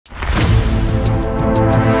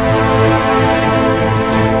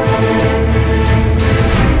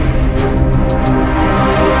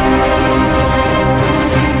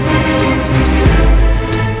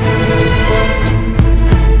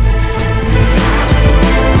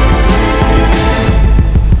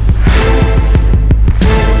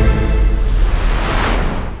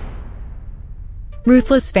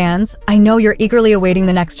Ruthless fans, I know you're eagerly awaiting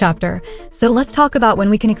the next chapter, so let's talk about when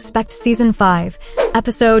we can expect Season 5,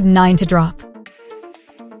 Episode 9 to drop.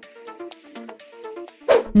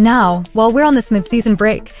 Now, while we're on this mid-season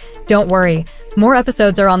break, don't worry, more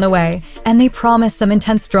episodes are on the way, and they promise some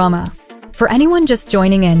intense drama. For anyone just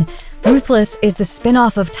joining in, Ruthless is the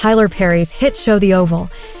spin-off of Tyler Perry's hit show The Oval,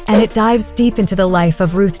 and it dives deep into the life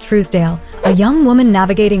of Ruth Truesdale, a young woman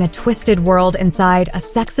navigating a twisted world inside a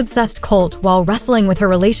sex-obsessed cult while wrestling with her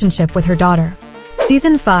relationship with her daughter.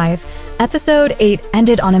 Season 5, Episode 8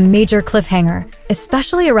 ended on a major cliffhanger,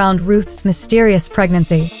 especially around Ruth's mysterious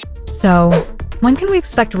pregnancy. So, when can we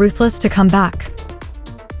expect Ruthless to come back?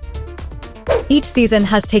 Each season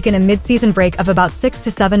has taken a mid-season break of about 6 to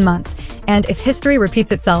 7 months, and if history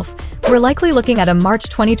repeats itself, we're likely looking at a March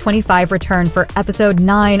 2025 return for Episode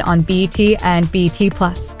 9 on BET and BET+.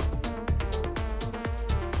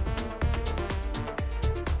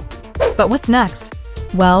 But what's next?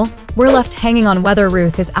 Well, we're left hanging on whether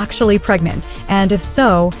Ruth is actually pregnant, and if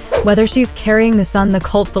so, whether she's carrying the son the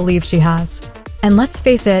cult believes she has. And let's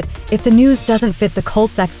face it, if the news doesn't fit the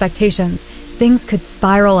cult's expectations, things could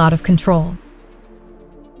spiral out of control.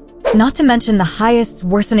 Not to mention the Highest's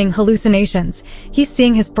worsening hallucinations. He's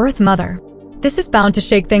seeing his birth mother. This is bound to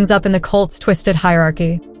shake things up in the cult's twisted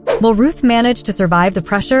hierarchy. Will Ruth manage to survive the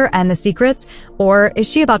pressure and the secrets, or is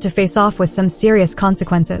she about to face off with some serious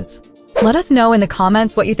consequences? Let us know in the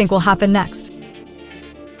comments what you think will happen next.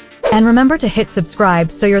 And remember to hit subscribe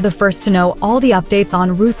so you're the first to know all the updates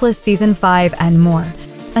on Ruthless Season 5 and more.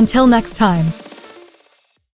 Until next time.